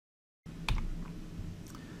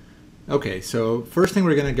Okay, so first thing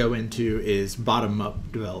we're going to go into is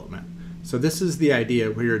bottom-up development. So this is the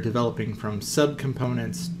idea where you're developing from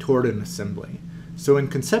subcomponents toward an assembly. So in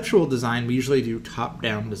conceptual design, we usually do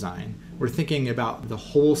top-down design. We're thinking about the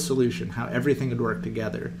whole solution, how everything would work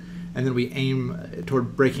together, and then we aim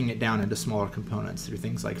toward breaking it down into smaller components through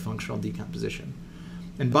things like functional decomposition.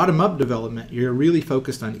 In bottom-up development, you're really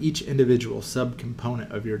focused on each individual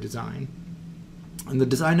subcomponent of your design. And the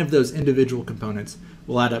design of those individual components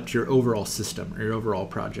will add up to your overall system or your overall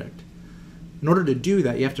project. In order to do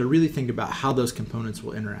that, you have to really think about how those components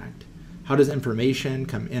will interact. How does information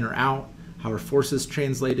come in or out? How are forces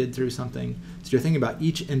translated through something? So you're thinking about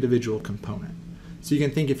each individual component. So you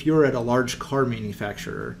can think if you're at a large car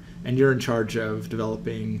manufacturer and you're in charge of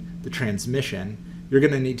developing the transmission, you're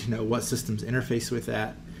going to need to know what systems interface with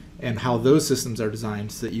that and how those systems are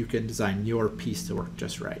designed so that you can design your piece to work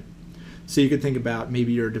just right. So you could think about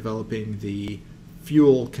maybe you're developing the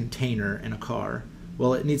fuel container in a car.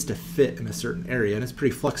 Well, it needs to fit in a certain area, and it's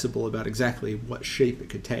pretty flexible about exactly what shape it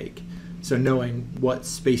could take. So knowing what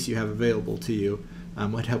space you have available to you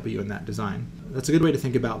would help you in that design. That's a good way to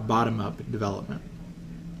think about bottom-up development.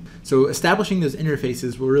 So establishing those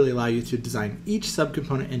interfaces will really allow you to design each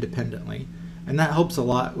subcomponent independently, and that helps a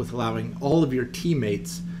lot with allowing all of your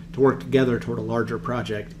teammates to work together toward a larger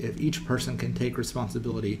project if each person can take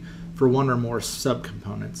responsibility for one or more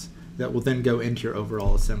subcomponents that will then go into your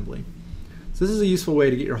overall assembly. So this is a useful way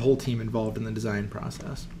to get your whole team involved in the design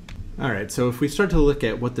process. Alright, so if we start to look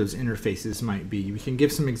at what those interfaces might be, we can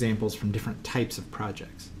give some examples from different types of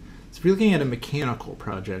projects. So if you're looking at a mechanical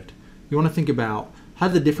project, you want to think about how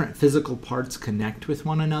the different physical parts connect with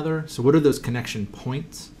one another. So what are those connection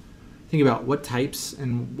points? Think about what types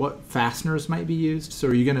and what fasteners might be used. So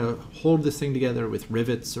are you going to hold this thing together with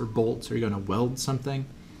rivets or bolts? Or are you going to weld something?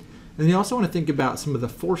 And you also want to think about some of the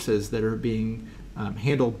forces that are being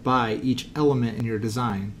handled by each element in your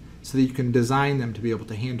design so that you can design them to be able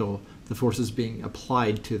to handle the forces being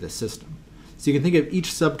applied to the system. So you can think of each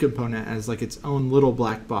subcomponent as like its own little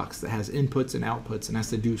black box that has inputs and outputs and has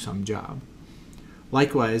to do some job.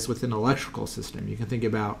 Likewise, with an electrical system, you can think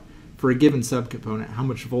about, for a given subcomponent, how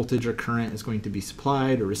much voltage or current is going to be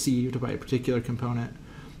supplied or received by a particular component.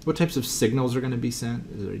 What types of signals are going to be sent?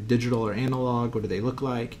 Is it digital or analog? What do they look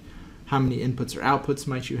like? How many inputs or outputs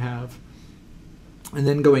might you have? And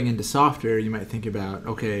then going into software, you might think about,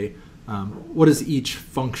 okay, what does each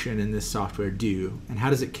function in this software do? And how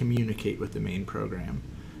does it communicate with the main program?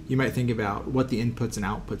 You might think about what the inputs and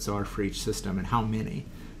outputs are for each system and how many.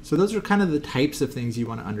 So those are kind of the types of things you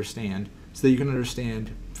want to understand so that you can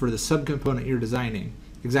understand for the subcomponent you're designing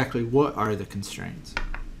exactly what are the constraints.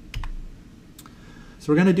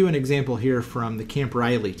 So we're going to do an example here from the Camp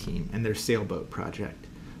Riley team and their sailboat project.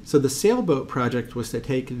 So the sailboat project was to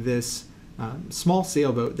take this small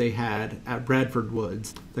sailboat they had at Bradford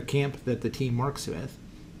Woods, the camp that the team works with,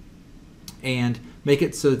 and make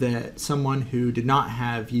it so that someone who did not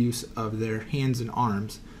have use of their hands and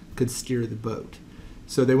arms could steer the boat.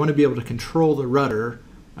 So they want to be able to control the rudder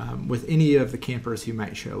with any of the campers who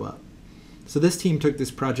might show up. So this team took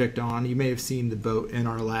this project on. You may have seen the boat in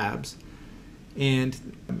our labs.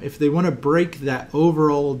 And if they want to break that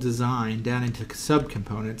overall design down into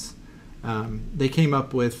subcomponents, they came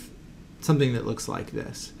up with something that looks like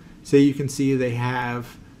this. So you can see they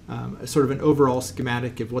have sort of an overall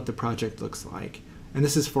schematic of what the project looks like. And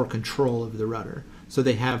this is for control of the rudder. So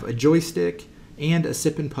they have a joystick and a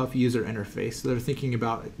sip and puff user interface. So they're thinking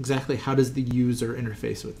about exactly how does the user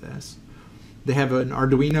interface with this. They have an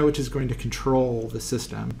Arduino which is going to control the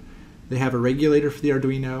system. They have a regulator for the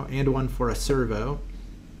Arduino and one for a servo.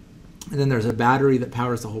 And then there's a battery that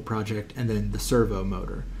powers the whole project and then the servo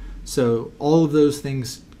motor. So all of those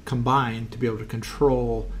things combine to be able to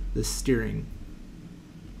control the steering.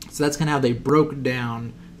 So that's kind of how they broke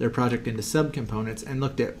down their project into subcomponents and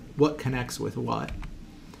looked at what connects with what.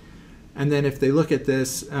 And then if they look at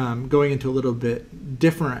this going into a little bit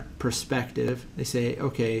different perspective, they say,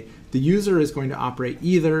 okay, the user is going to operate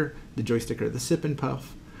either the joystick or the sip and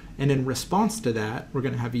puff. And in response to that, we're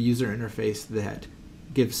going to have a user interface that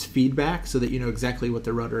gives feedback so that you know exactly what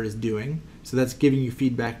the rudder is doing. So that's giving you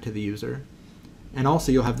feedback to the user. And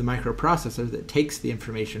also you'll have the microprocessor that takes the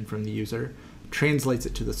information from the user, translates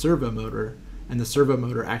it to the servo motor, and the servo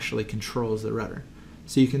motor actually controls the rudder.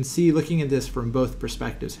 So you can see, looking at this from both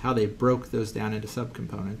perspectives, how they broke those down into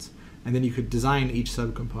subcomponents. And then you could design each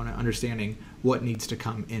subcomponent understanding what needs to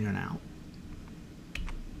come in and out.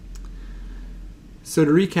 So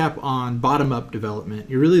to recap on bottom-up development,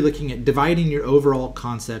 you're really looking at dividing your overall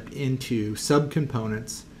concept into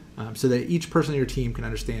subcomponents so that each person on your team can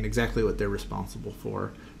understand exactly what they're responsible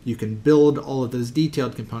for you can build all of those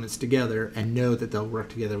detailed components together and know that they'll work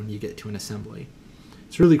together when you get to an assembly.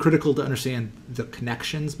 It's really critical to understand the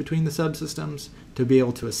connections between the subsystems to be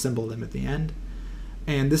able to assemble them at the end.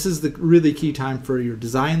 And this is the really key time for your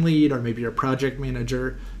design lead or maybe your project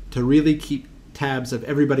manager to really keep tabs of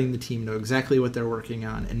everybody in the team, know exactly what they're working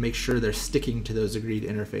on, and make sure they're sticking to those agreed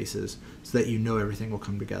interfaces so that you know everything will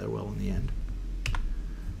come together well in the end.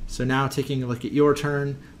 So now taking a look at your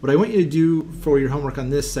turn, what I want you to do for your homework on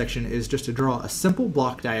this section is just to draw a simple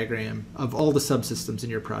block diagram of all the subsystems in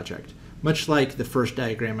your project, much like the first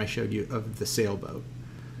diagram I showed you of the sailboat.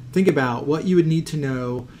 Think about what you would need to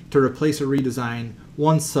know to replace or redesign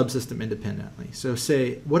one subsystem independently. So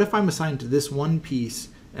say, what if I'm assigned to this one piece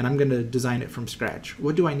and I'm going to design it from scratch?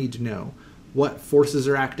 What do I need to know? What forces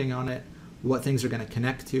are acting on it? What things are going to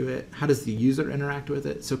connect to it? How does the user interact with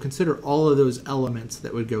it? So consider all of those elements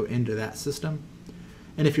that would go into that system.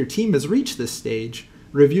 And if your team has reached this stage,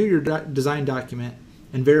 review your design document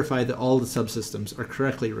and verify that all the subsystems are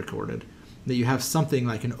correctly recorded, that you have something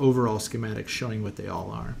like an overall schematic showing what they all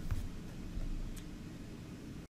are.